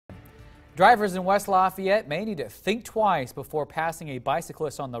Drivers in West Lafayette may need to think twice before passing a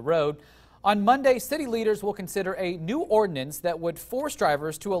bicyclist on the road. On Monday, city leaders will consider a new ordinance that would force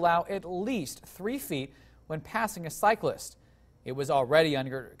drivers to allow at least 3 feet when passing a cyclist. It was already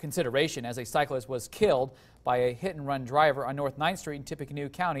under consideration as a cyclist was killed by a hit-and-run driver on North 9th Street in Tippecanoe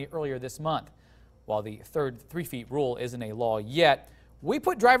County earlier this month. While the third 3 feet rule isn't a law yet, we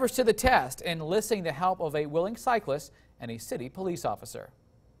put drivers to the test, enlisting the help of a willing cyclist and a city police officer.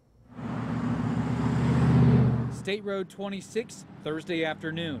 State Road 26, Thursday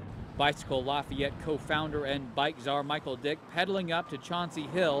afternoon. Bicycle Lafayette co-founder and bike czar Michael Dick pedaling up to Chauncey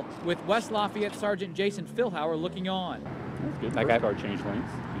Hill with West Lafayette Sergeant Jason Philhauer looking on. That's good. That car change lanes.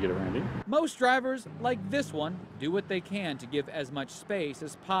 You get around it. Most drivers, like this one, do what they can to give as much space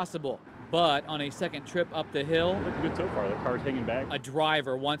as possible. But on a second trip up the hill, Looking good so far. The car's hanging back. a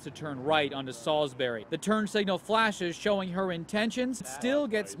driver wants to turn right onto Salisbury. The turn signal flashes showing her intentions, still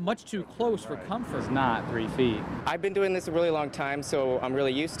gets much too close for comfort. It's not 3 feet. I've been doing this a really long time, so I'm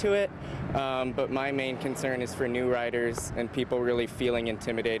really used to it, but my main concern is for new riders and people really feeling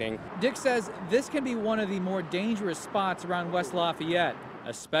intimidating. Dick says this can be one of the more dangerous spots around West Lafayette,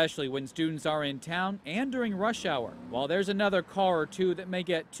 especially when students are in town and during rush hour. While there's another car or two that may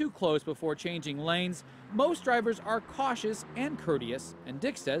get too close before changing lanes, most drivers are cautious and courteous, and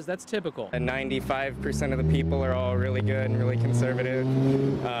Dick says that's typical. And 95% of the people are all really good and really conservative,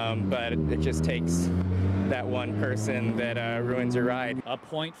 but it just takes that one person that ruins your ride. A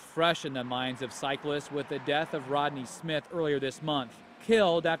point fresh in the minds of cyclists with the death of Rodney Smith earlier this month,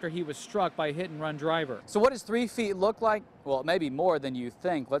 killed after he was struck by a hit-and-run driver. So what does 3 feet look like? Well, it may be more than you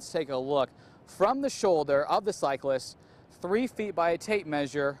think. Let's take a look. From the shoulder of the cyclist, 3 feet by a tape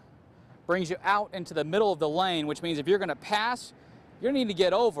measure brings you out into the middle of the lane, which means if you're going to pass, you're going to need to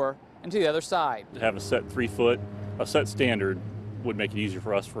get over and to the other side. To have a set 3 foot, a set standard would make it easier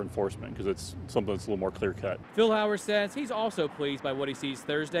for us for enforcement because it's something that's a little more clear cut. Philhauer says he's also pleased by what he sees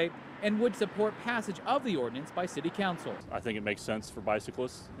Thursday and would support passage of the ordinance by City Council. I think it makes sense for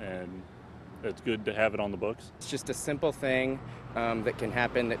bicyclists and it's good to have it on the books. It's just a simple thing that can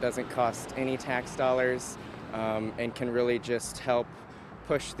happen that doesn't cost any tax dollars and can really just help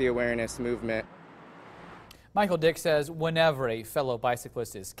push the awareness movement. Michael Dick says whenever a fellow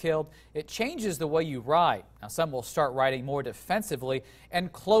bicyclist is killed, it changes the way you ride. Now, some will start riding more defensively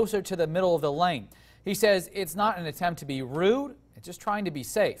and closer to the middle of the lane. He says it's not an attempt to be rude, it's just trying to be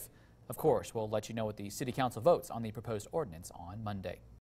safe. Of course, we'll let you know what the City Council votes on the proposed ordinance on Monday.